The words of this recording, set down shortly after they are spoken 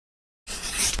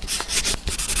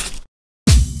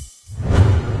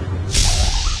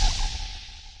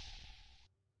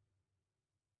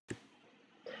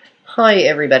Hi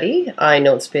everybody, I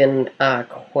know it's been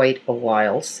quite a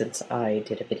while since I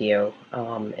did a video,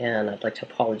 and I'd like to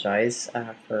apologize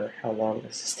for how long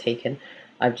this has taken.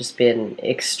 I've just been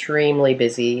extremely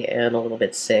busy and a little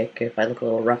bit sick. If I look a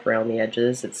little rough around the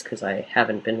edges, it's because I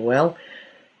haven't been well.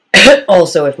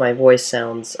 Also, if my voice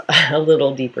sounds a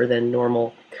little deeper than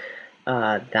normal,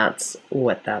 that's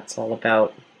what that's all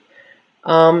about.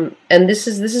 And this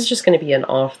is just going to be an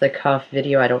off-the-cuff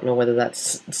video. I don't know whether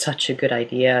that's such a good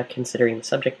idea considering the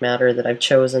subject matter that I've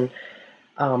chosen,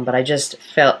 but I just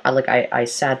felt like I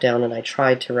sat down and I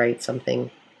tried to write something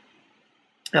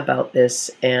about this,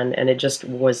 and it just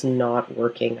was not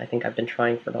working. I think I've been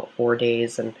trying for about 4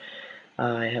 days, and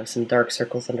I have some dark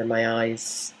circles under my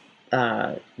eyes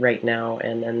right now,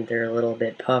 and they're a little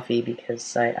bit puffy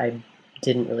because I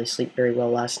didn't really sleep very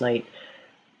well last night,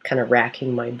 kind of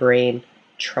racking my brain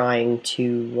trying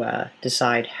to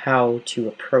decide how to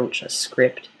approach a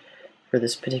script for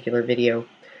this particular video,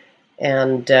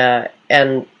 and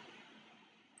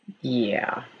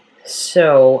yeah,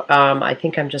 so I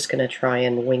think I'm just gonna try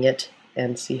and wing it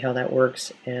and see how that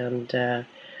works. And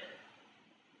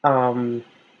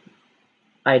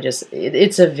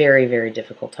it's a very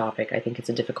difficult topic. I think it's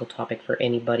a difficult topic for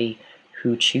anybody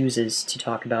who chooses to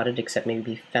talk about it, except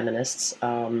maybe feminists,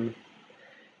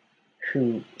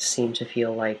 who seem to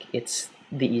feel like it's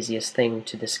the easiest thing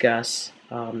to discuss,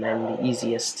 and the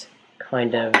easiest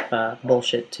kind of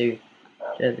bullshit to,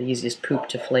 the easiest poop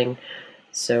to fling.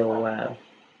 So,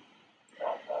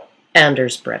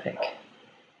 Anders Breivik.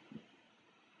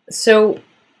 So,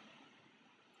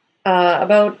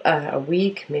 about a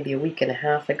week, maybe a week and a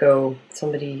half ago,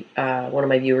 somebody, one of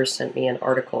my viewers sent me an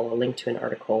article, a link to an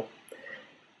article.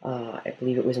 I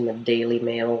believe it was in the Daily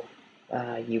Mail,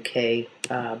 UK,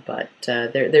 but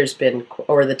there's been,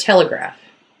 or the Telegraph,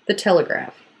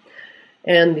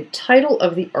 and the title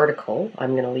of the article,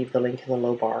 I'm going to leave the link in the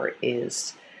low bar,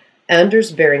 is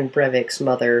Anders Breivik's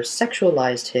mother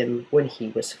sexualized him when he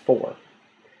was 4.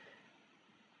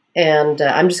 And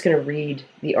I'm just going to read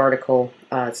the article.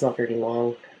 It's not very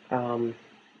long.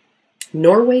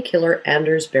 Norway killer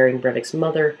Anders Breivik's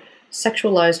mother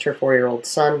sexualized her 4-year-old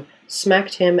son,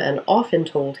 smacked him, and often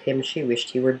told him she wished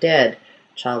he were dead,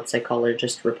 child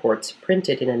psychologist reports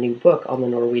printed in a new book on the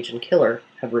Norwegian killer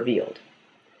have revealed.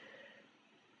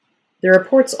 The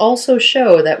reports also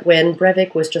show that when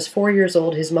Breivik was just 4 years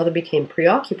old, his mother became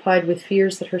preoccupied with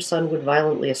fears that her son would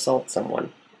violently assault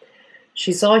someone.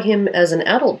 She saw him as an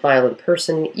adult violent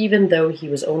person, even though he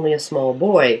was only a small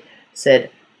boy, said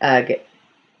Age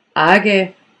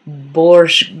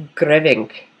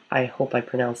Borchgrevink, I hope I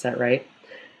pronounced that right,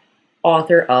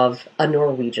 author of A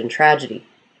Norwegian Tragedy.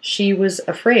 She was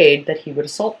afraid that he would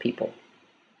assault people.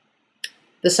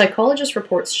 The psychologist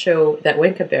reports show that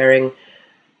Wenche Bering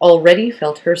already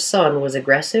felt her son was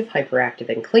aggressive, hyperactive,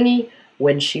 and clingy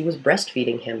when she was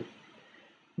breastfeeding him.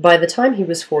 By the time he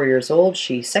was 4 years old,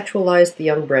 she sexualized the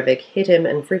young Breivik, hit him,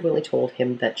 and frequently told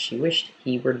him that she wished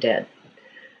he were dead.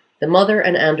 The mother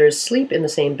and Anders sleep in the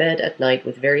same bed at night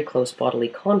with very close bodily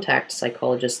contact,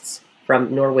 psychologists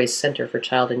from Norway's Center for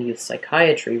Child and Youth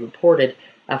Psychiatry reported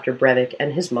after Breivik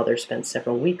and his mother spent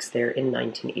several weeks there in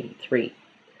 1983.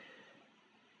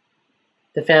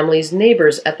 The family's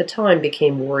neighbors at the time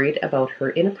became worried about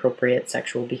her inappropriate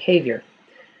sexual behavior.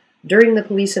 During the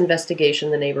police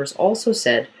investigation, the neighbors also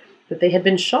said that they had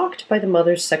been shocked by the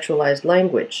mother's sexualized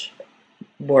language.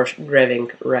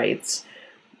 Borchgrevink writes,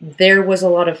 "There was a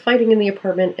lot of fighting in the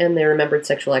apartment, and they remembered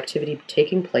sexual activity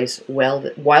taking place while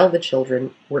the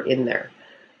children were in there."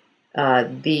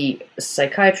 The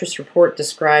psychiatrist's report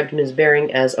described Ms.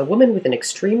 Bering as a woman with an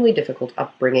extremely difficult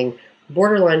upbringing,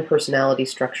 borderline personality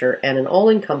structure, and an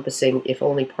all-encompassing, if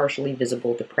only partially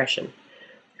visible, depression,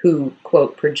 who,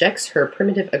 quote, projects her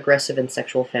primitive, aggressive, and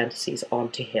sexual fantasies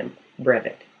onto him,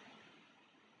 Breivik.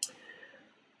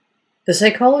 The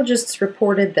psychologists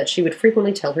reported that she would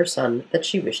frequently tell her son that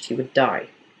she wished he would die.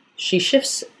 She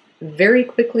shifts very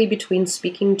quickly between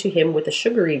speaking to him with a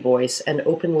sugary voice and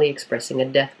openly expressing a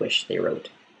death wish, they wrote.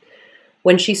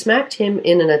 When she smacked him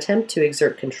in an attempt to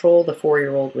exert control, the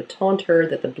 4-year-old would taunt her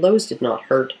that the blows did not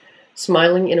hurt,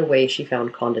 smiling in a way she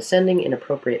found condescending,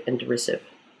 inappropriate, and derisive.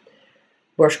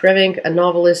 Borchgrevink, a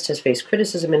novelist, has faced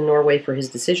criticism in Norway for his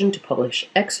decision to publish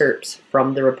excerpts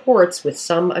from the reports, with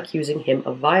some accusing him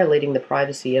of violating the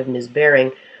privacy of Ms.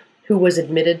 Bering, who was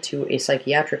admitted to a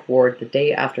psychiatric ward the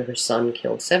day after her son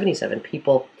killed 77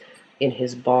 people in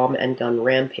his bomb and gun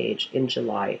rampage in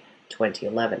July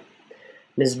 2011.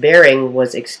 Ms. Bering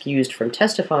was excused from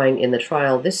testifying in the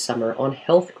trial this summer on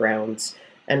health grounds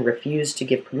and refused to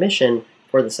give permission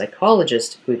for the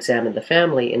psychologist who examined the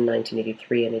family in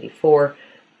 1983 and 84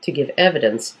 to give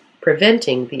evidence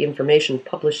preventing the information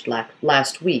published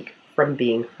last week from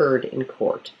being heard in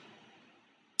court.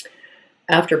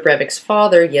 After Breivik's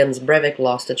father, Jens Breivik,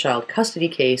 lost a child custody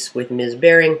case with Ms.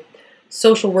 Bering,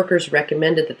 social workers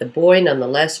recommended that the boy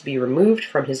nonetheless be removed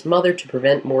from his mother to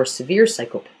prevent more severe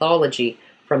psychopathology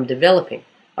from developing,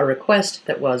 a request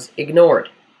that was ignored.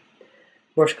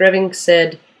 Borchgrevink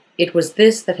said, "It was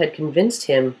this that had convinced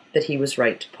him that he was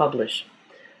right to publish.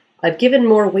 I've given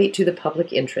more weight to the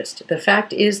public interest. The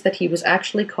fact is that he was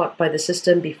actually caught by the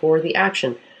system before the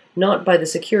action, not by the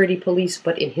security police,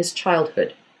 but in his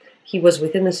childhood. He was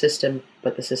within the system,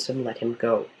 but the system let him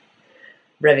go."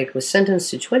 Breivik was sentenced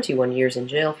to 21 years in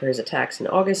jail for his attacks in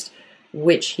August,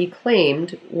 which he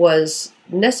claimed was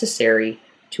necessary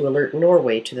to alert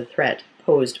Norway to the threat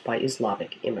posed by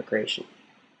Islamic immigration.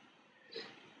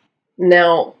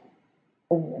 Now,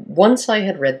 once I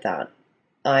had read that,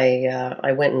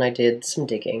 I went and I did some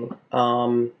digging,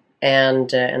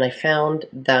 and I found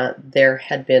that there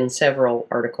had been several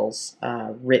articles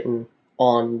written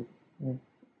on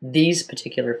these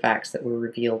particular facts that were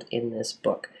revealed in this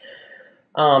book.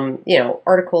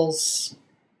 Articles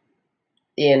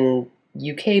in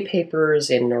UK papers,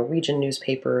 in Norwegian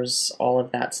newspapers, all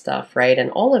of that stuff, right?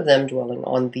 And all of them dwelling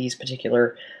on these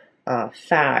particular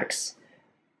facts.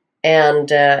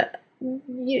 And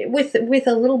with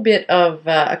a little bit of,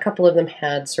 a couple of them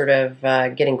had sort of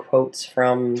getting quotes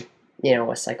from,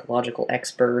 a psychological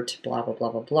expert, blah, blah,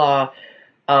 blah, blah, blah,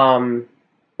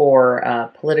 or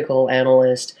a political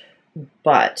analyst.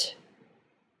 But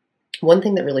one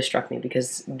thing that really struck me,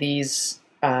 because these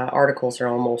articles are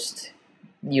almost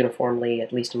uniformly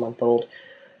at least a month old,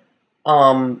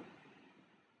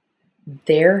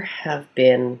 there have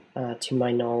been, to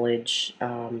my knowledge,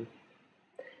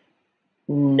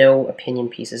 no opinion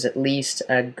pieces. At least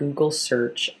a Google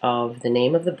search of the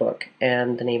name of the book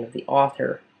and the name of the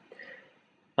author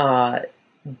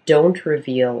don't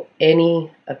reveal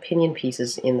any opinion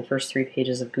pieces in the first 3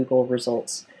 pages of Google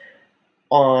results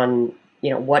on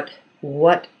what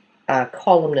a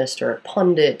columnist or a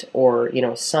pundit or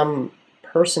some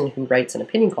person who writes an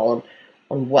opinion column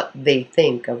on what they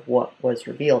think of what was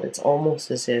revealed. It's almost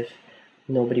as if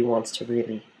nobody wants to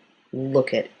really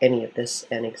look at any of this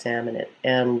and examine it.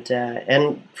 And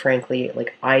frankly,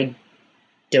 like, I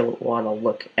don't want to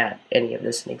look at any of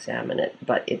this and examine it.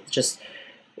 But it's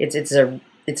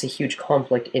a huge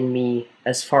conflict in me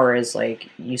as far as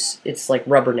it's like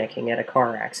rubbernecking at a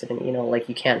car accident. Like,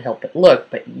 you can't help but look,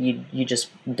 but you just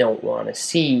don't want to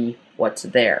see what's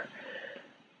there.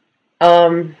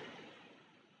 But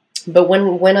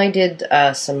when I did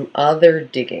some other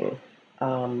digging,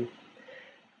 I'm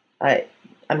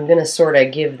going to sort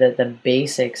of give the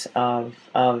basics of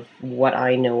what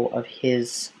I know of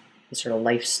his sort of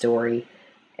life story,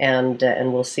 and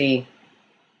we'll see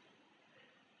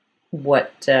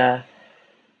what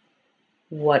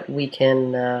we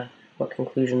can what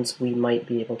conclusions we might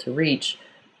be able to reach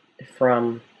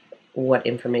from what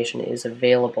information is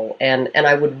available. And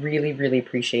I would really, really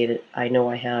appreciate it. I know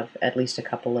I have at least a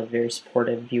couple of very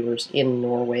supportive viewers in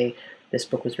Norway. This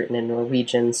book was written in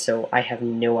Norwegian, so I have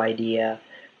no idea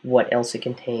what else it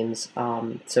contains.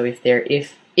 So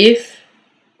if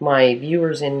my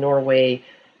viewers in Norway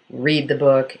read the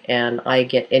book and I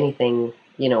get anything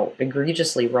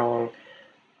egregiously wrong,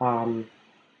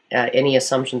 any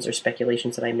assumptions or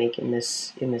speculations that I make in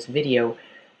this video,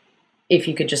 if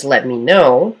you could just let me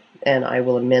know, and I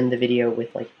will amend the video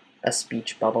with like a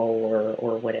speech bubble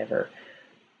or whatever.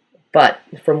 But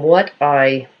from what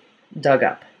I dug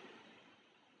up,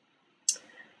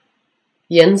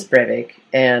 Jens Breivik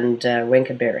and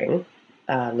Wenche Bering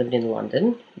lived in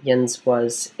London. Jens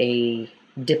was a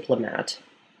diplomat,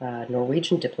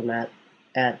 Norwegian diplomat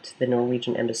at the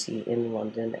Norwegian embassy in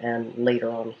London, and later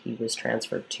on he was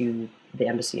transferred to the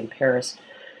embassy in Paris.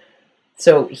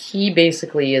 So he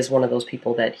basically is one of those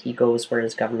people that he goes where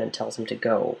his government tells him to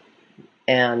go.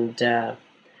 And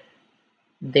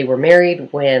they were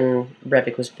married when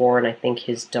Breivik was born. I think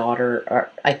his daughter,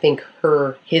 or I think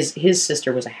his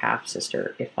sister was a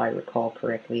half-sister, if I recall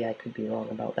correctly. I could be wrong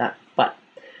about that. But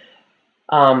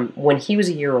when he was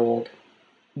a year old,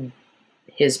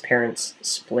 his parents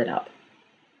split up.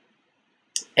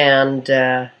 And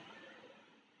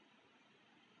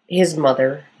his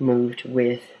mother moved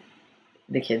with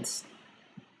the kids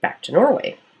back to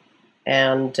Norway,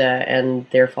 and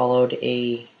there followed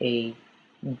a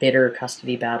bitter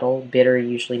custody battle. Bitter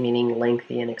usually meaning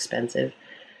lengthy and expensive,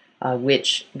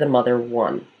 which the mother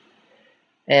won.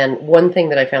 And one thing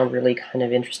that I found really kind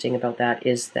of interesting about that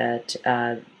is that,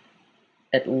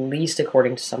 at least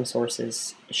according to some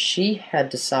sources, she had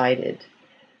decided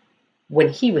when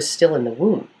he was still in the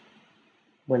womb,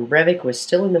 when Breivik was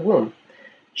still in the womb,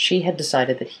 she had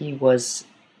decided that he was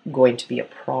going to be a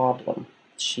problem.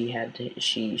 She had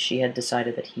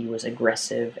decided that he was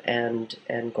aggressive and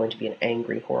going to be an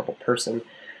angry, horrible person,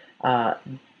 uh,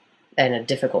 and a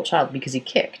difficult child because he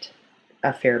kicked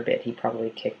a fair bit. He probably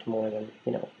kicked more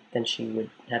than she would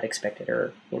have expected.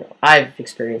 Or I've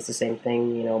experienced the same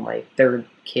thing. My third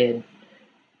kid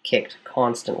kicked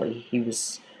constantly.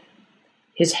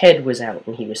 His head was out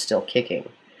and he was still kicking.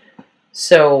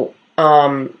 So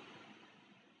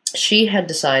she had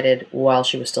decided while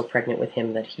she was still pregnant with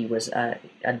him that he was a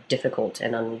difficult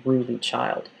and unruly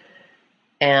child.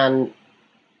 And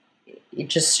it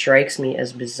just strikes me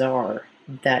as bizarre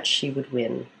that she would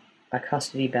win a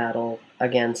custody battle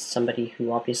against somebody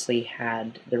who obviously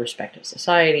had the respect of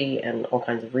society and all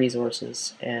kinds of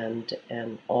resources and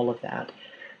all of that,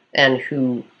 and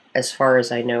who, as far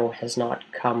as I know, has not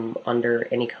come under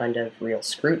any kind of real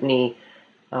scrutiny.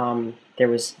 There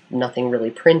was nothing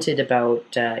really printed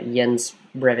about Jens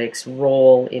Breivik's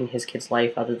role in his kid's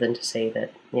life other than to say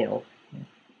that,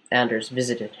 Anders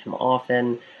visited him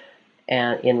often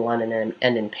and in London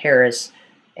and in Paris,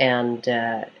 and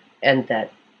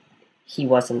that he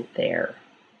wasn't there,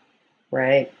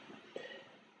 right?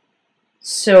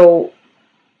 So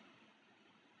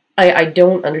I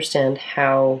don't understand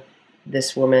how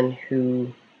this woman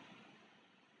who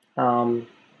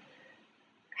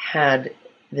had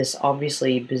this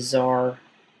obviously bizarre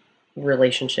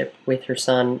relationship with her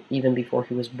son even before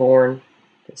he was born,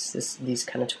 these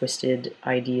kind of twisted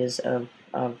ideas of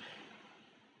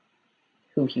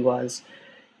who he was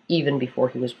even before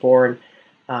he was born,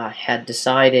 had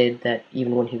decided that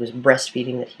even when he was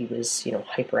breastfeeding that he was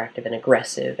hyperactive and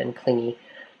aggressive and clingy.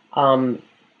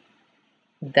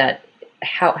 That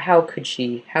how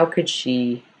could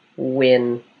she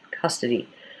win custody?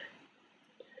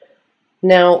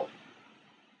 Now,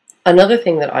 another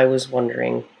thing that I was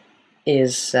wondering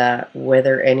is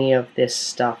whether any of this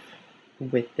stuff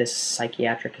with this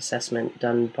psychiatric assessment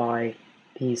done by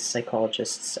these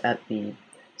psychologists at the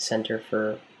Center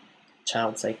for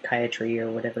Child Psychiatry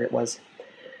or whatever it was,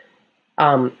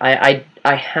 I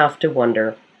have to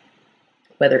wonder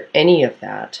whether any of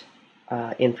that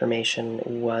information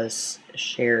was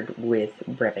shared with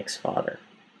Breivik's father,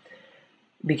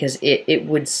 because it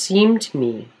would seem to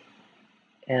me,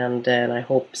 and I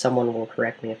hope someone will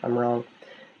correct me if I'm wrong,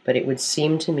 but it would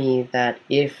seem to me that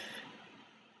if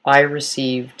I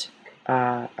received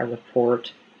a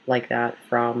report like that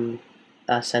from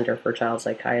a Center for Child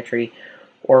Psychiatry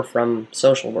or from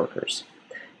social workers,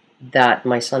 that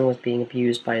my son was being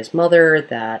abused by his mother,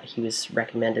 that he was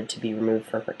recommended to be removed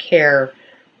from her care,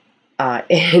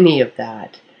 any of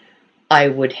that, I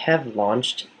would have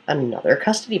launched another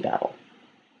custody battle.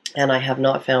 And I have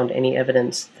not found any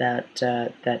evidence that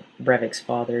that Breivik's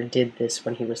father did this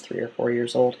when he was 3 or 4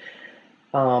 years old.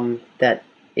 That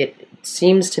it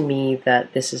seems to me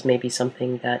that this is maybe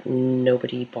something that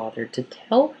nobody bothered to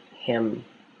tell him.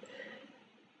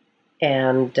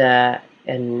 And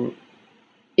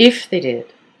if they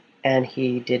did, and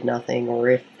he did nothing, or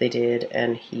if they did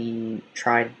and he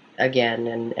tried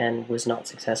again and was not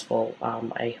successful,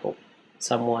 I hope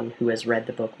someone who has read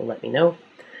the book will let me know.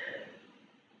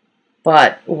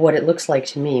 But what it looks like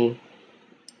to me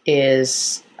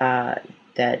is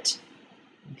that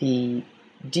the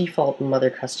default mother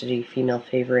custody, female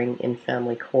favoring in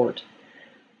family court,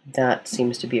 that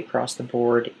seems to be across the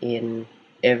board in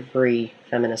every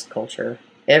feminist culture,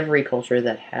 every culture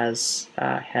that has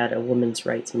had a women's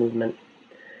rights movement,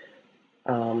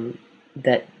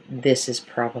 that this is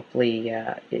probably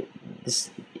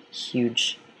this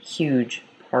huge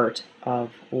part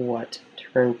of what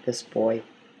turned this boy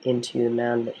into the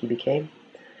man that he became.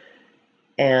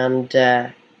 And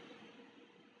that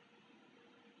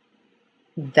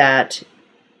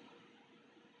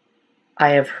I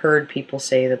have heard people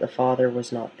say that the father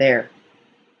was not there.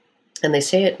 And they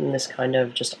say it in this kind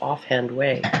of just offhand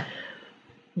way.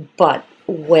 But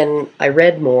when I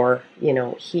read more,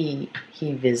 he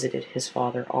visited his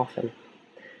father often.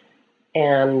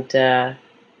 And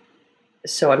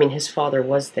so, I mean, his father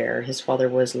was there. His father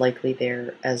was likely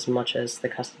there as much as the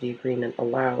custody agreement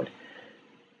allowed.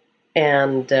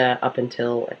 And up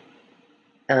until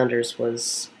Anders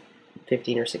was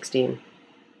 15 or 16.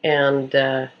 And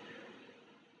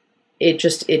it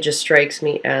just strikes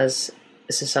me as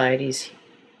society's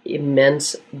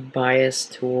immense bias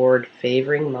toward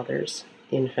favoring mothers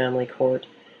in family court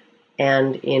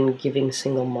and in giving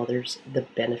single mothers the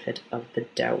benefit of the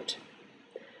doubt.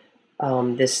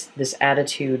 This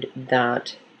attitude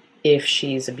that if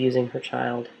she's abusing her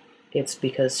child, it's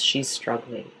because she's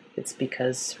struggling. It's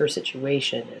because her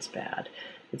situation is bad.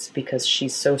 It's because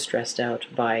she's so stressed out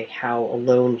by how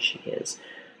alone she is.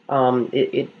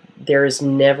 There is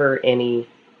never any,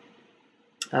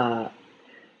 well,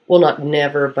 not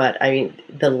never, but I mean,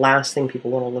 the last thing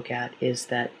people want to look at is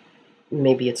that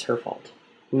maybe it's her fault.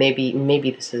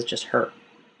 Maybe this is just her,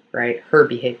 right? Her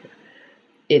behavior.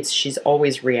 She's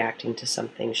always reacting to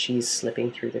something. She's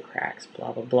slipping through the cracks,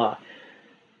 blah, blah, blah.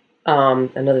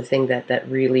 Another thing that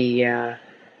really,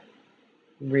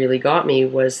 really got me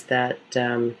was that,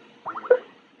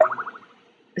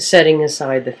 setting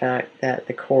aside the fact that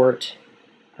the court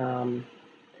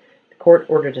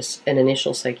ordered an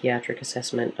initial psychiatric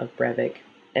assessment of Breivik,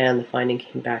 and the finding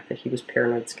came back that he was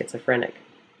paranoid schizophrenic.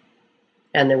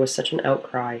 And there was such an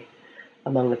outcry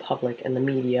among the public and the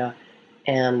media,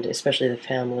 and especially the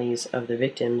families of the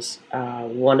victims,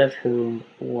 one of whom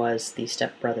was the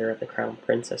stepbrother of the Crown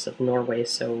Princess of Norway.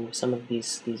 So some of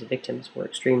these victims were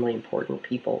extremely important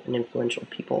people and influential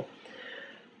people.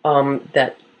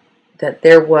 That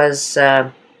there was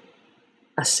a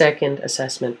second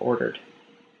assessment ordered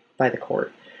by the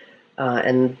court,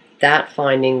 and that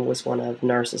finding was one of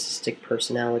narcissistic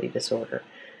personality disorder.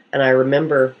 And I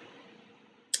remember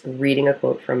reading a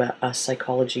quote from a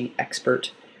psychology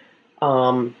expert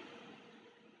on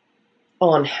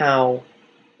how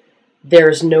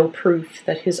there's no proof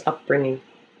that his upbringing,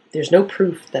 there's no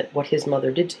proof that what his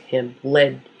mother did to him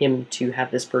led him to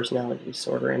have this personality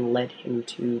disorder and led him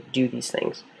to do these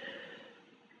things.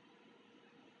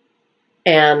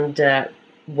 And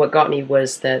what got me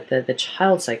was that the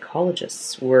child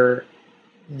psychologists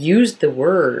used the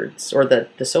words, or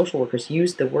the social workers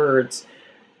used the words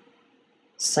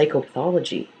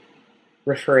psychopathology,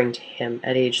 referring to him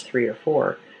at age 3 or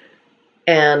 4.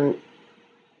 And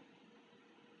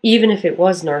even if it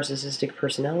was narcissistic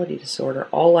personality disorder,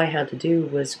 all I had to do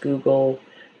was Google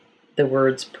the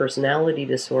words personality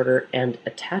disorder and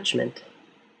attachment,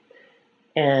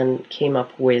 and came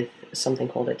up with something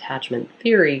called attachment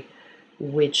theory,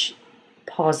 which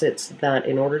posits that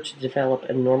in order to develop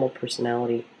a normal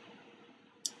personality,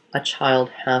 a child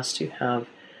has to have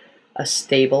a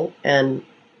stable and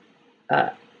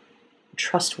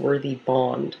trustworthy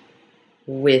bond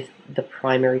with the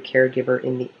primary caregiver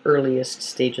in the earliest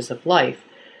stages of life,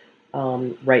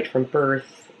 right from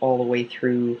birth all the way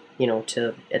through,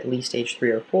 to at least age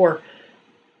 3 or 4.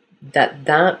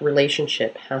 That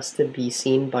relationship has to be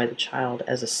seen by the child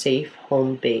as a safe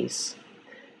home base,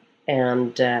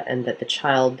 and that the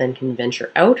child then can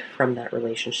venture out from that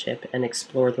relationship and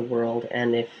explore the world.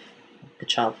 And if the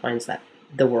child finds that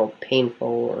the world painful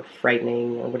or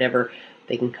frightening or whatever,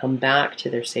 they can come back to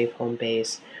their safe home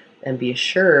base and be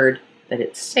assured that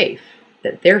it's safe,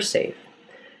 that they're safe.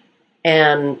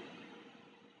 And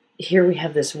here we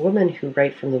have this woman who,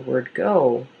 right from the word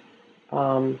go,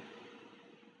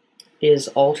 is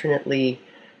alternately,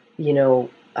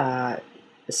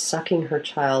 sucking her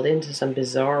child into some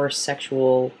bizarre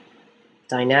sexual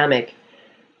dynamic,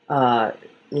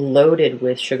 loaded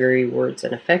with sugary words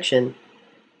and affection,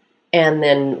 and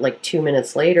then, like 2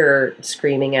 minutes later,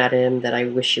 screaming at him that I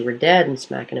wish you were dead and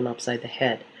smacking him upside the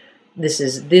head. This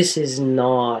is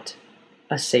not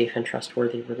a safe and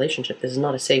trustworthy relationship. This is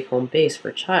not a safe home base for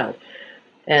a child.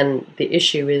 And the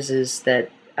issue is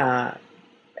that,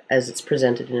 as it's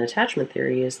presented in attachment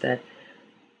theory, is that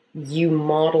you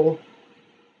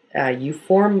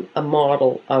form a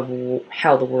model of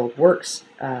how the world works,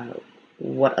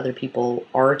 what other people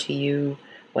are to you,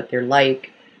 what they're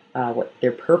like, what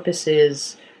their purpose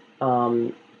is,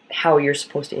 how you're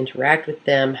supposed to interact with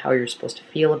them, how you're supposed to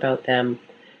feel about them,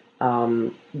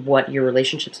 what your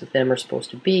relationships with them are supposed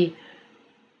to be.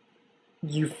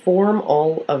 You form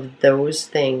all of those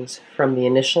things from the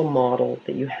initial model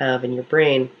that you have in your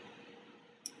brain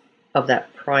of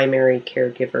that primary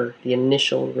caregiver, the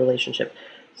initial relationship.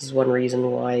 This is one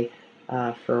reason why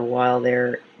for a while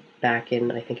there, back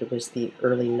in, I think it was the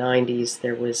early 90s,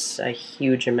 there was a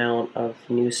huge amount of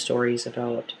news stories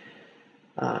about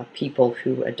people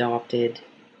who adopted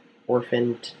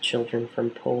orphaned children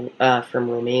from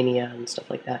Romania and stuff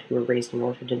like that, who were raised in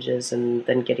orphanages, and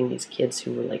then getting these kids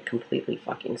who were like completely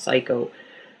fucking psycho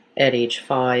at age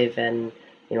 5, and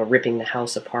ripping the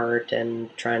house apart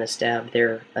and trying to stab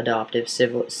their adoptive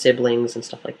siblings and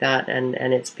stuff like that. And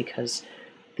it's because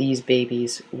these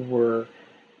babies were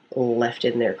left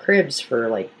in their cribs for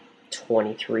like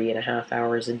 23.5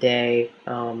 hours a day,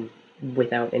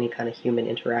 without any kind of human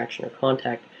interaction or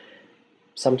contact,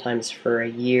 sometimes for a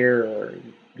year or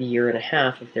a year and a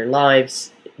half of their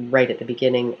lives right at the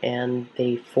beginning, and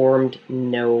they formed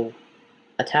no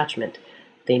attachment.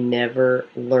 They never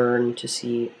learned to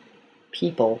see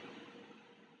people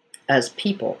as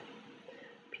people.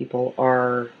 People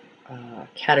are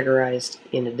categorized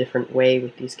in a different way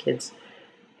with these kids,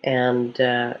 and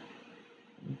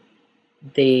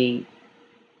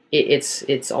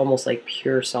it's almost like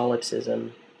pure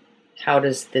solipsism. How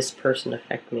does this person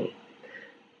affect me?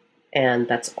 And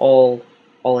that's all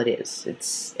it is.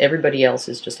 It's everybody else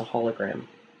is just a hologram,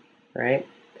 right?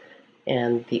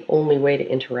 And the only way to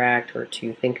interact or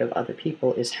to think of other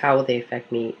people is how they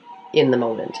affect me in the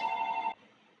moment.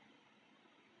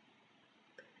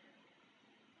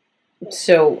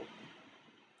 So,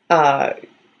 uh,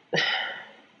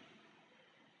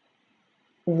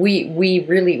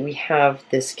 we have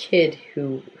this kid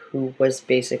who was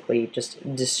basically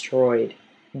just destroyed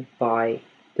by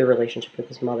the relationship with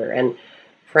his mother, and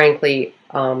frankly,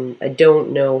 I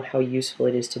don't know how useful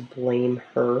it is to blame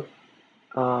her.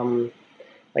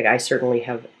 Like, I certainly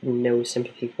have no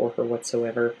sympathy for her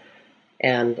whatsoever,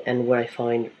 and what I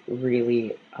find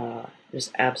really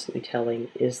just absolutely telling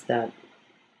is that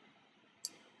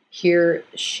here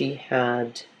she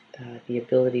had the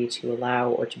ability to allow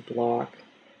or to block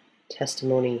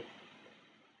testimony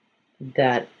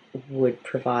that would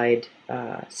provide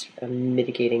a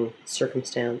mitigating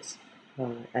circumstance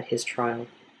at his trial,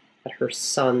 at her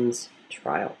son's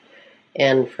trial.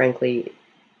 And frankly,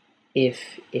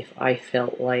 if I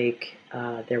felt like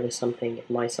there was something, if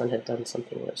my son had done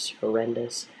something that was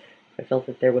horrendous, if I felt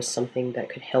that there was something that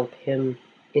could help him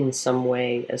in some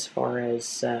way as far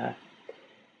as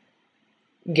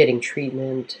getting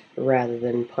treatment rather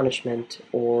than punishment,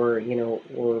 or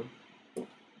or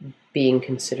being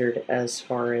considered as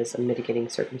far as a mitigating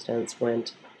circumstance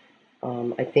went,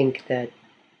 I think that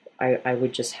I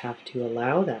would just have to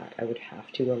allow that. I would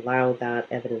have to allow that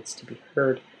evidence to be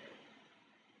heard.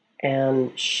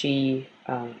 And she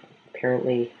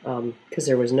apparently, because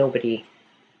there was nobody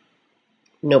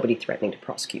threatening to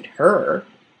prosecute her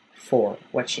for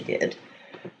what she did,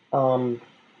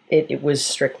 it was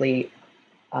strictly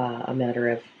a matter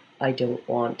of, I don't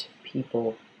want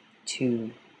people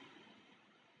to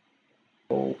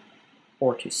know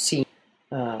or to see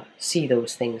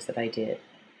those things that I did.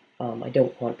 I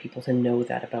don't want people to know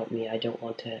that about me. I don't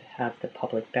want to have the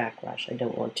public backlash. I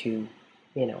don't want to,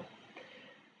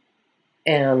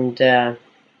 and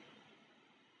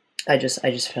I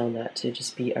just found that to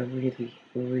just be a really,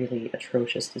 really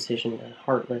atrocious decision, a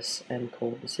heartless and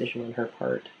cold decision on her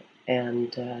part.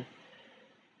 And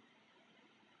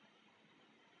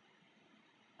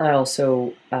I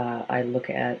also I look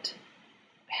at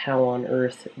how on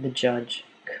earth the judge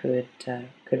could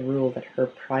rule that her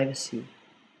privacy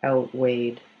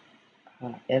outweighed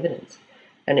evidence,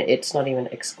 and it's not even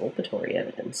exculpatory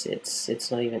evidence. It's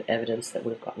not even evidence that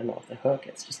would have gotten him off the hook.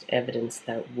 It's just evidence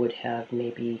that would have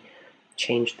maybe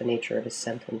changed the nature of his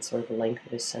sentence or the length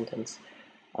of his sentence.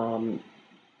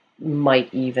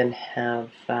 Might even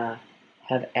have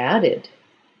added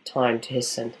time to his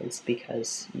sentence,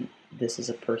 because this is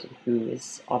a person who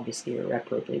is obviously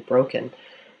irreparably broken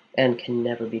and can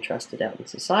never be trusted out in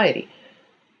society.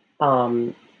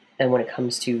 And when it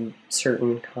comes to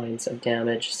certain kinds of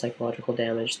damage, psychological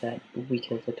damage that we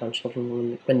can inflict on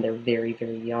children when they're very,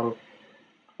 very young,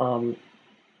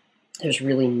 there's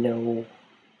really no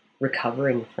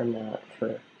recovering from that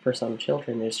for some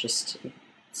children. There's just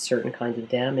certain kinds of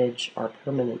damage are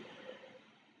permanent.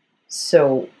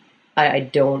 So I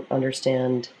don't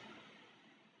understand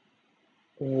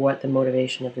what the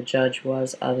motivation of the judge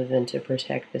was, other than to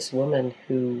protect this woman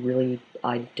who really,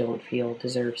 I don't feel,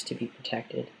 deserves to be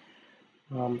protected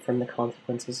from the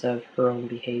consequences of her own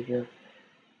behavior.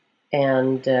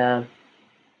 And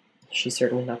she's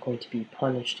certainly not going to be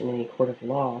punished in any court of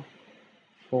law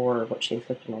for what she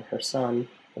inflicted on her son,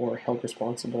 or held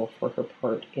responsible for her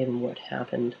part in what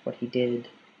happened, what he did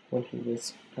when he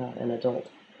was an adult.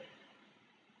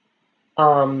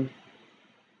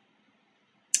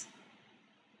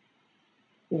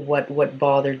 What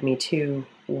bothered me too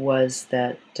was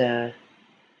that that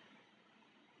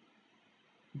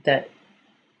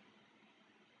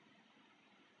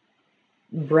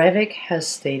Breivik has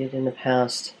stated in the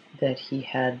past that he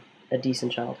had a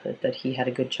decent childhood, that he had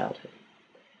a good childhood,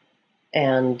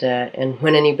 and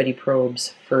when anybody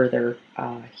probes further,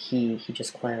 he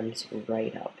just clams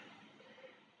right up.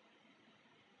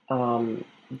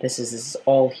 This is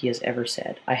all he has ever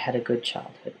said. I had a good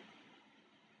childhood.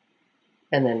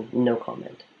 And then no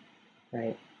comment,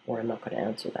 right? Or I'm not going to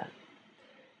answer that.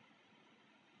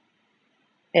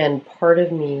 And part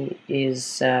of me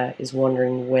is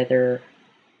wondering whether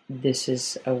this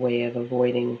is a way of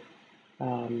avoiding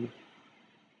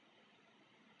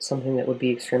something that would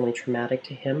be extremely traumatic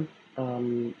to him.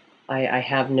 I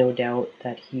have no doubt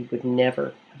that he would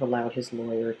never have allowed his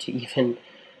lawyer to even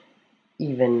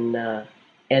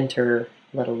enter,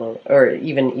 let alone, or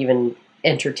even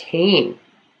entertain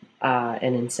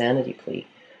an insanity plea.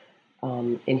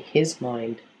 In his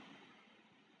mind,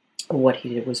 what he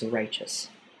did was righteous,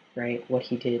 right? What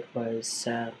he did was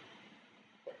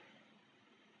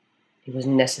it was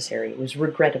necessary. It was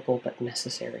regrettable but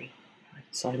necessary. He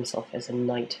saw himself as a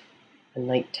knight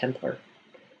Templar,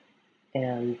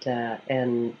 and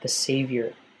the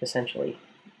savior, essentially,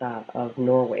 of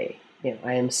Norway.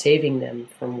 I am saving them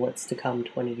from what's to come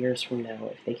 20 years from now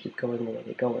if they keep going the way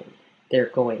they're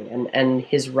going. And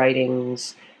his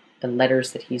writings, the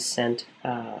letters that he's sent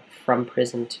from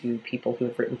prison to people who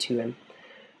have written to him,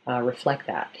 reflect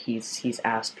that. He's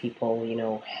asked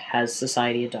people, has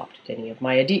society adopted any of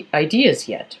my ideas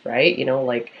yet, right?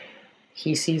 Like,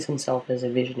 he sees himself as a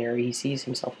visionary. He sees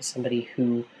himself as somebody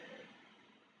who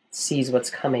sees what's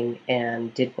coming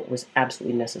and did what was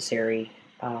absolutely necessary,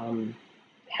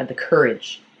 had the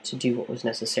courage to do what was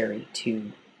necessary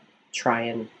to try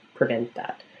and prevent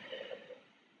that.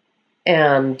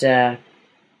 And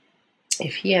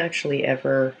if he actually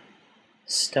ever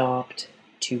stopped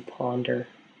to ponder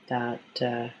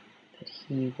that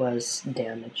he was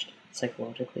damaged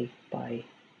psychologically by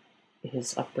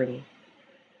his upbringing,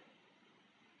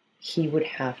 he would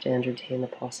have to entertain the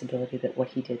possibility that what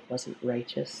he did wasn't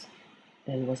righteous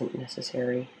and wasn't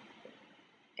necessary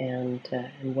and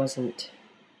wasn't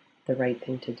the right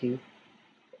thing to do.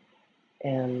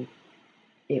 And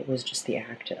it was just the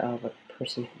act of a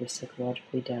person who was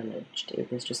psychologically damaged.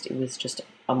 It was just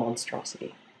a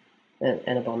monstrosity,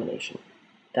 an abomination.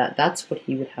 That's what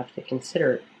he would have to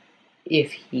consider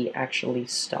if he actually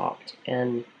stopped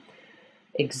and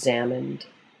examined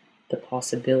the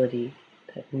possibility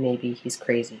that maybe he's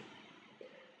crazy.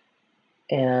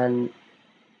 And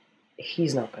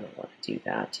he's not going to want to do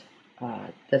that.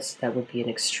 That would be an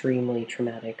extremely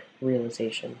traumatic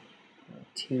realization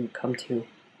to come to,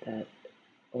 that,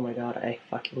 oh my god, I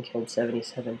fucking killed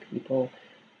 77 people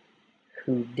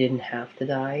who didn't have to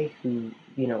die, who,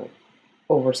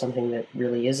 over something that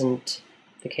really isn't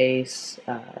the case.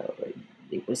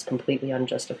 It was completely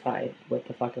unjustified. What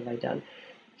the fuck have I done?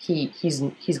 He's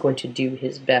going to do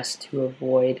his best to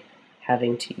avoid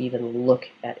having to even look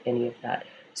at any of that.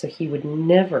 So he would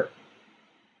never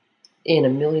in a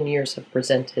million years have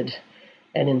presented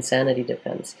an insanity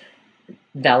defense.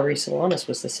 Valerie Solanas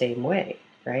was the same way,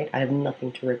 right? I have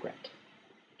nothing to regret.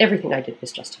 Everything I did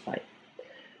was justified.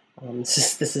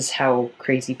 This is how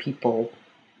crazy people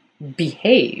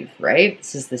behave, right?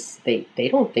 They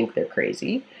don't think they're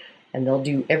crazy, and they'll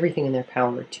do everything in their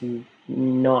power to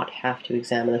not have to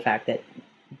examine the fact that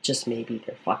just maybe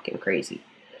they're fucking crazy.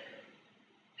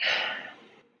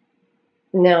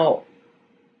 Now,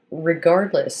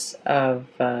 regardless of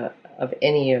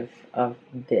any of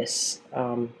this,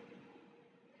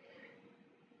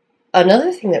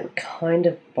 another thing that kind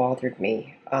of bothered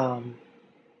me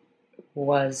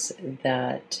was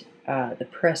that the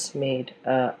press made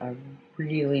a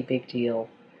really big deal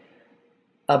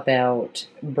about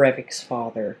Breivik's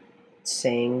father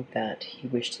saying that he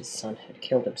wished his son had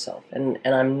killed himself, and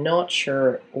I'm not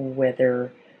sure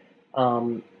whether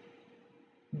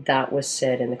that was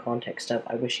said in the context of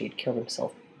I wish he had killed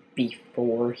himself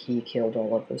before he killed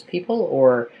all of those people,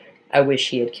 or I wish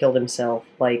he had killed himself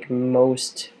like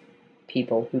most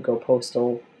people who go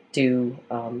postal do.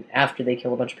 After they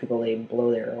kill a bunch of people, they blow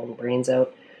their own brains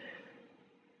out.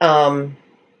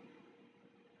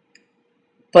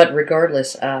 But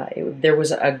regardless, there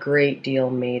was a great deal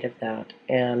made of that,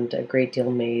 and a great deal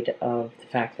made of the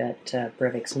fact that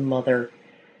Breivik's mother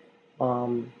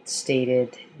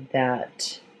stated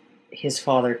that his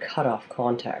father cut off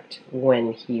contact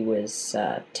when he was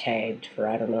tagged for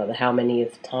I don't know how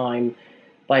manyth time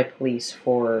by police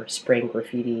for spraying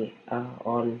graffiti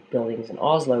on buildings in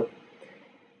Oslo.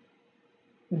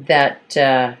 That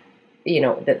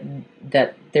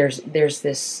that there's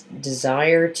this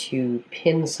desire to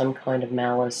pin some kind of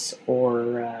malice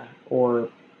or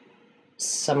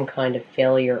some kind of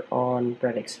failure on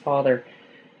Breivik's father.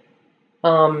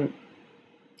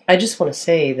 I just want to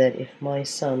say that if my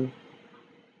son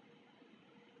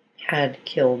had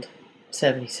killed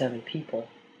 77 people,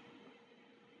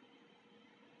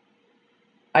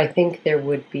 I think there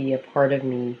would be a part of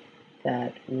me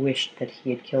that wished that he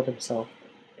had killed himself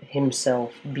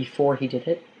before he did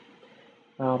it.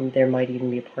 There might even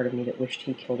be a part of me that wished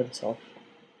he killed himself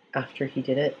after he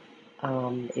did it.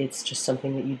 It's just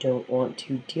something that you don't want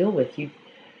to deal with.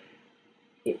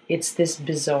 It's this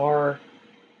bizarre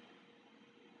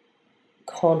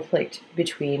conflict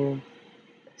between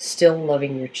still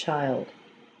loving your child,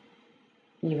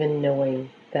 even knowing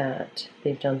that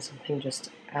they've done something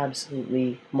just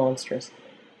absolutely monstrous,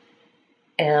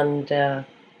 And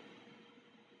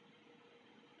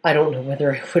I don't know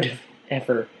whether I would have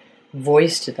ever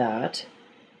voiced that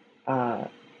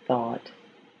thought,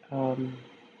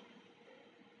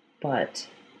 but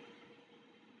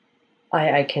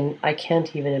I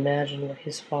can't even imagine what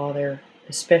his father,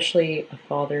 especially a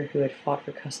father who had fought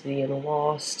for custody and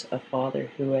lost, a father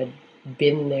who had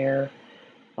been there,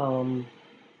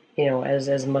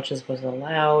 as much as was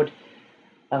allowed,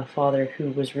 a father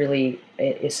who was really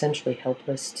essentially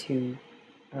helpless to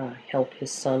help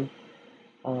his son,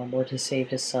 or to save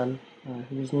his son,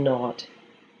 who was not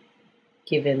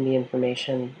given the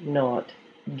information, not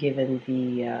given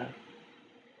the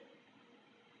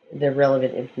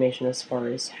relevant information as far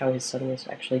as how his son was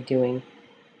actually doing.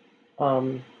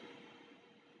 I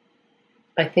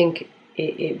think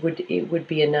it would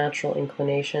be a natural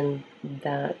inclination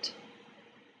that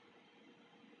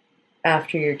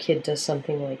after your kid does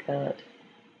something like that,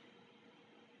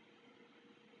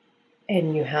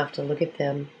 and you have to look at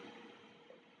them,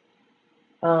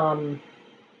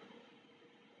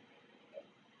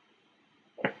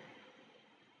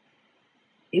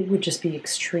 it would just be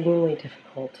extremely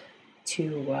difficult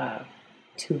to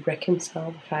reconcile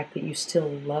the fact that you still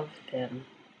love them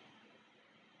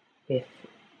with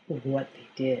what they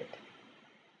did.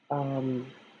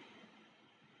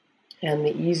 And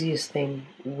the easiest thing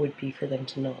would be for them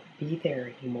to not be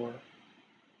there anymore,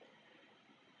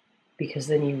 because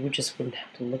then you just wouldn't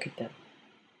have to look at them.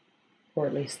 Or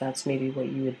at least that's maybe what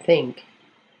you would think.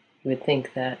 You would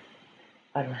think that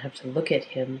I don't have to look at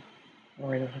him,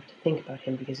 or I don't have to think about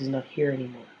him because he's not here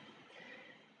anymore.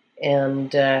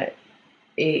 And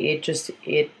it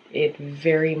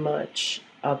very much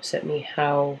upset me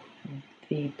how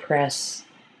the press,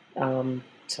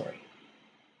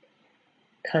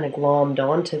 kind of glommed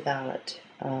onto that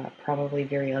probably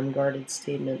very unguarded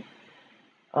statement,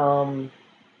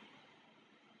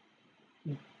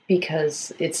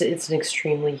 because it's an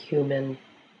extremely human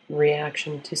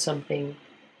reaction to something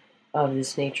of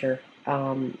this nature.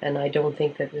 And I don't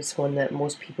think that it's one that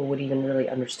most people would even really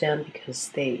understand, because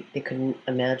they couldn't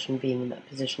imagine being in that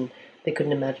position. They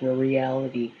couldn't imagine a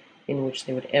reality in which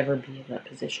they would ever be in that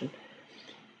position.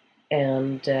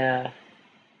 And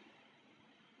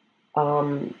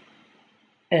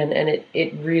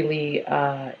it really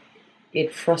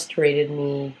it frustrated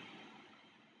me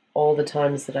all the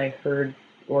times that I heard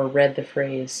or read the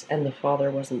phrase "and the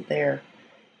father wasn't there,"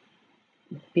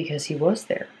 because he was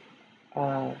there.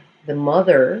 The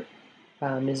mother,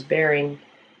 Ms. Baring,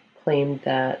 claimed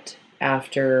that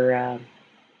after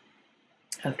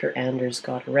Anders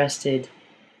got arrested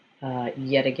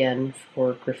yet again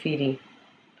for graffiti,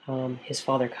 his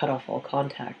father cut off all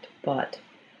contact. But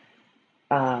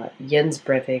Jens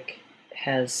Breivik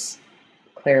has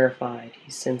clarified.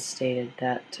 He's since stated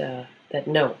that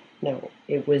no,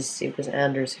 it was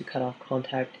Anders who cut off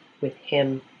contact with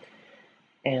him,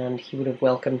 and he would have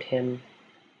welcomed him.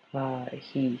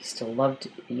 He still loved,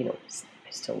 I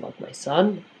still love my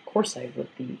son. Of course, I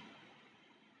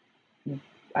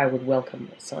would welcome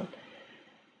my son.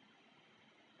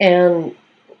 And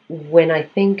when I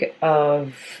think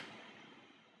of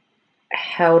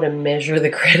how to measure the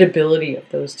credibility of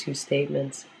those two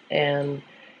statements, and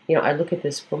I look at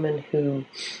this woman who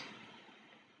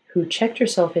checked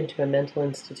herself into a mental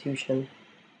institution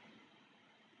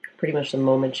pretty much the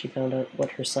moment she found out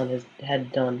what her son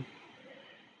had done,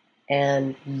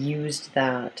 and used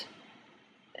that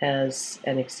as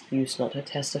an excuse not to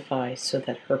testify so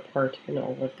that her part in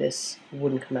all of this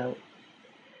wouldn't come out.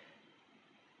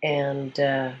 And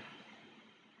a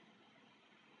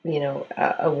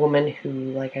woman who,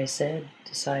 like I said,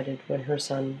 decided when her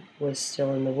son was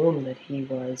still in the womb that he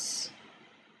was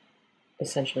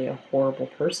essentially a horrible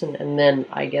person, and then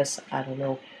I guess, I don't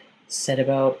know, said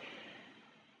about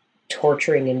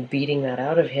torturing and beating that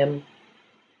out of him.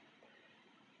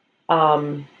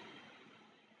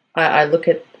 I look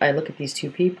at these two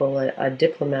people, a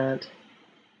diplomat,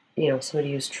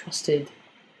 somebody who's trusted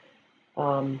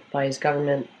by his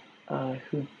government,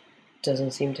 who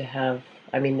doesn't seem to have.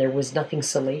 I mean, there was nothing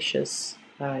salacious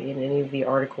in any of the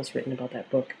articles written about that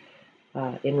book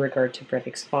in regard to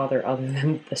Breivik's father, other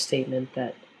than the statement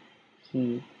that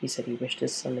he said he wished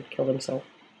his son had killed himself,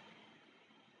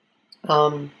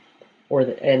 and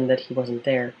that he wasn't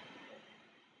there.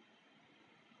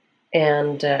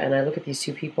 And I look at these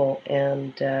two people,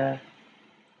 and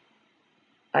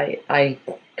I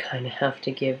kind of have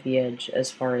to give the edge as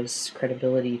far as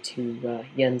credibility to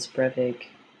Jens Breivik.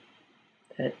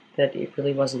 That it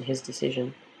really wasn't his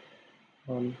decision.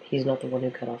 He's not the one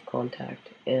who cut off contact,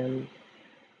 and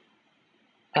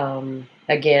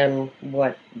Again,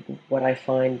 what I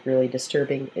find really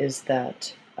disturbing is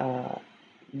that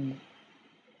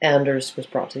Anders was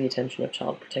brought to the attention of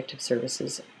Child Protective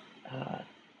Services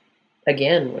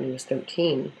again when he was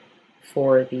 13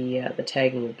 for the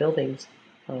tagging of buildings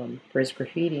for his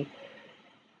graffiti,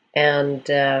 and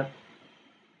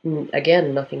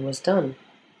again nothing was done,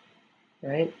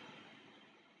 right?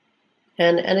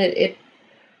 And it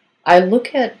I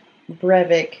look at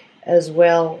Breivik as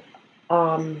well.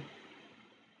 I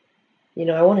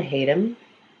want to hate him,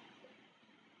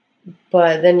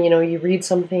 but then you read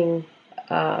something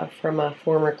from a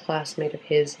former classmate of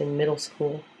his in middle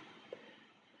school.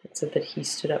 It said that he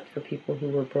stood up for people who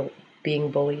were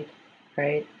being bullied,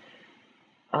 right?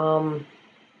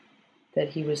 That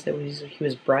he was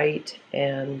bright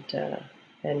and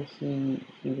he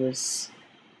was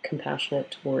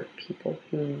compassionate toward people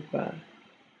who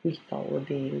he thought were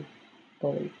being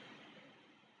bullied,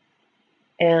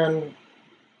 and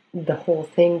the whole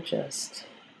thing just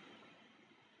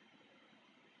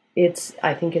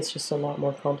I think it's just a lot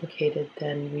more complicated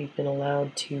than we've been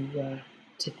allowed to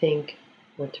think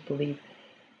or to believe.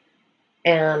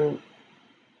 And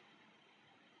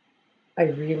I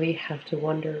really have to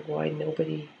wonder why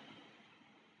nobody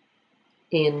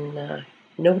in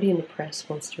the press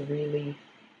wants to really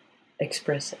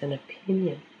express an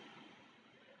opinion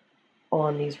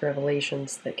on these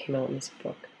revelations that came out in this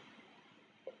book.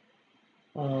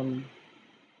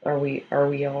 Are we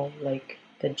all like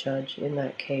the judge in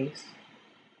that case?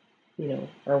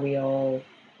 Are we all,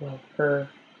 well, her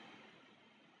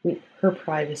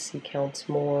privacy counts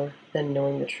more than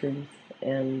knowing the truth,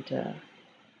 and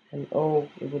oh,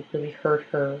 it would really hurt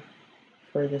her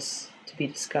for this to be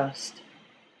discussed.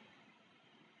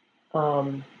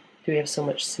 Do we have so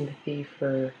much sympathy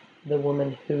for the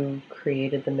woman who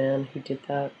created the man who did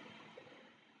that?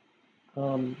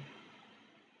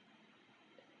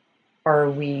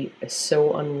 Are we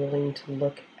so unwilling to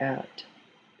look at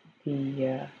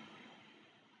the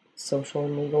social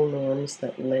and legal norms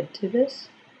that led to this?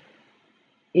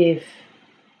 If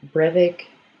Breivik,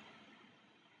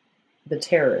 the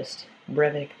terrorist,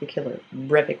 Breivik the killer,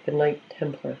 Breivik the Knight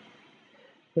Templar,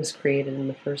 was created in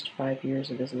the first 5 years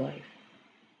of his life,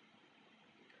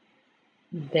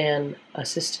 then a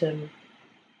system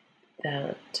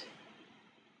that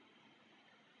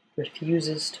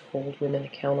refuses to hold women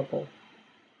accountable,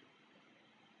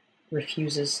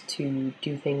 refuses to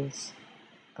do things,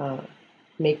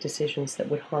 make decisions that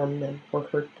would harm them or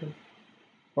hurt them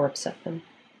or upset them,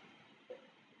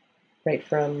 right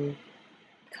from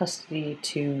custody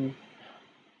to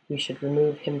we should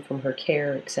remove him from her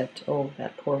care, except, oh,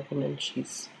 that poor woman,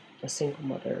 she's a single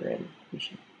mother and we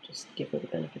should just give her the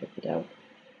benefit of the doubt.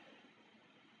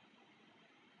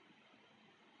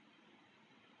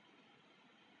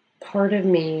 Part of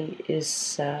me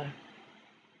is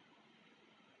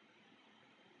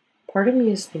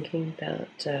thinking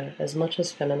that as much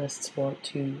as feminists want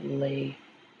to lay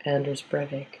Anders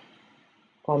Breivik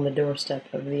on the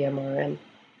doorstep of the MRN,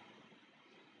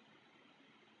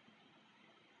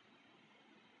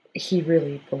 he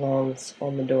really belongs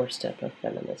on the doorstep of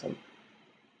feminism,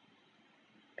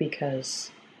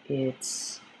 because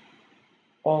it's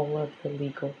all of the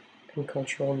legal and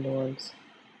cultural norms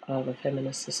of a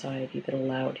feminist society that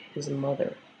allowed his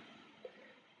mother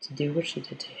to do what she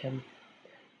did to him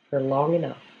for long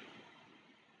enough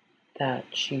that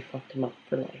she fucked him up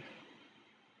for life.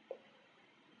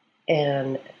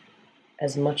 And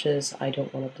as much as I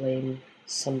don't want to blame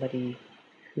somebody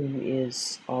who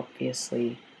is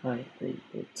obviously, the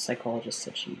psychologist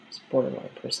said she was borderline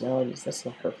personalities, that's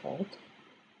not her fault,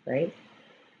 right?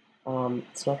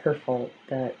 It's not her fault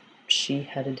that she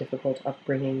had a difficult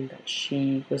upbringing, that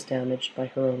she was damaged by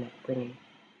her own upbringing.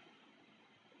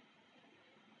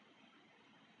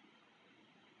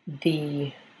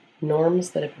 The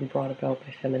norms that have been brought about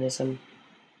by feminism,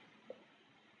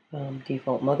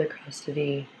 default mother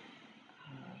custody,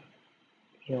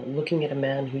 looking at a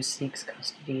man who seeks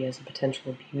custody as a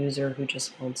potential abuser who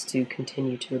just wants to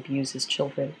continue to abuse his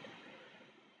children,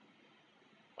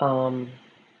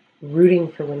 rooting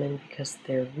for women because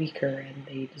they're weaker and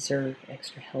they deserve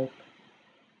extra help,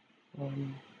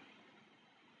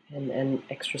 and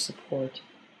extra support,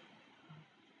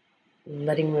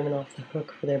 letting women off the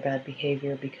hook for their bad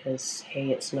behavior because,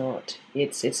 hey, it's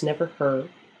never her,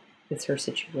 it's her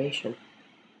situation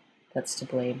that's to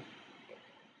blame.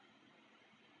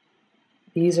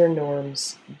 These are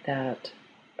norms that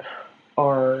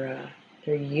are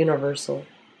they're universal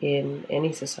in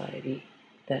any society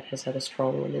that has had a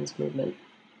strong women's movement.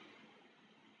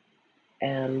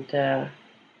 And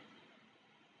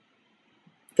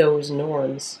those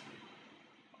norms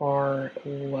are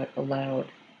what allowed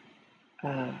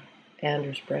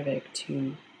Anders Breivik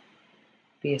to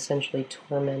be essentially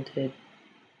tormented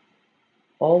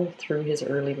all through his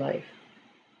early life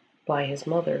by his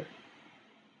mother,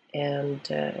 and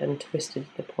twisted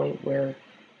to the point where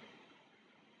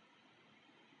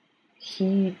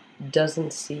he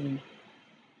doesn't see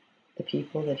the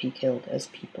people that he killed as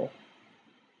people.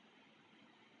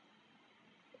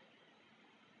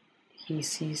 He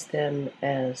sees them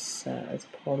as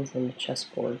pawns on the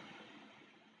chessboard,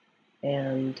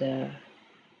 and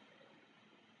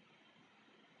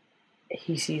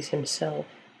he sees himself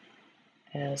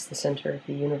as the center of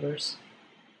the universe.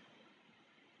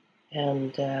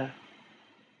 And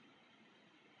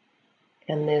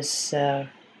this, I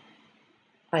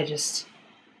just,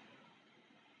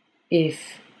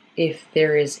 if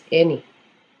there is any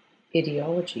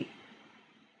ideology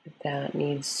that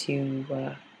needs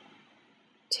to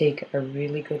take a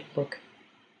really good look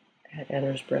at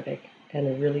Anders Breivik and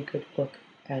a really good look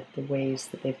at the ways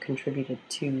that they've contributed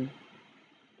to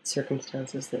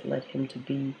circumstances that led him to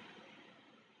be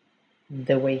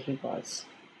the way he was,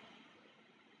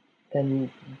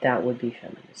 then that would be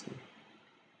feminism.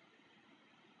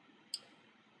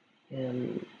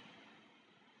 And,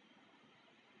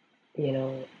 you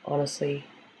know, honestly,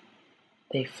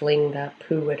 they fling that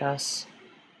poo at us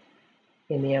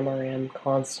in the MRM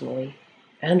constantly.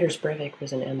 Anders Breivik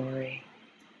was an MRA.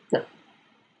 No.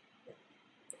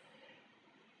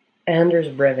 Anders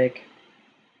Breivik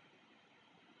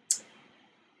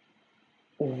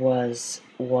was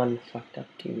one fucked up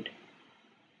dude.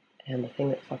 And the thing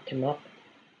that fucked him up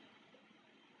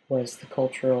was the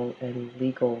cultural and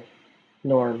legal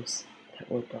norms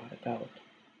that were brought about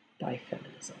by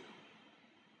feminism.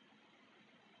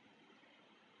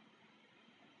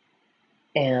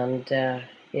 And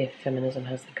if feminism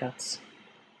has the guts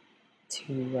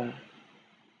to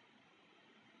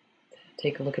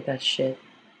take a look at that shit,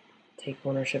 take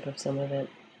ownership of some of it,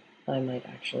 I might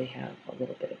actually have a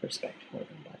little bit of respect for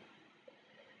them. But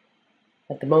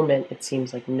at the moment, it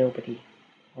seems like nobody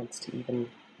wants to even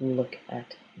look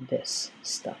at this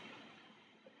stuff.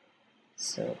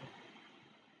 So,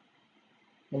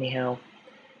 anyhow,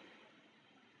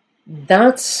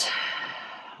 that's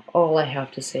all I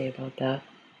have to say about that.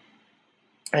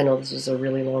 I know this was a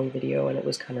really long video and it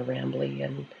was kind of rambly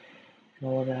and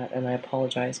all of that, and I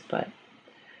apologize, but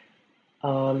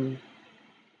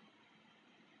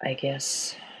I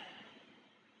guess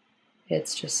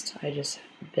it's just,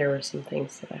 there were some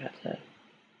things that I had to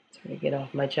sort of get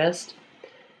off my chest,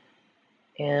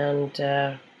 and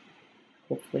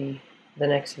hopefully the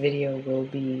next video will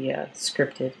be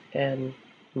scripted and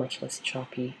much less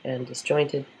choppy and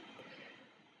disjointed.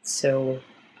 So,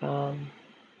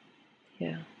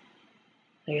 yeah,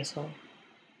 I guess I'll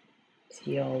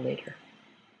see y'all later.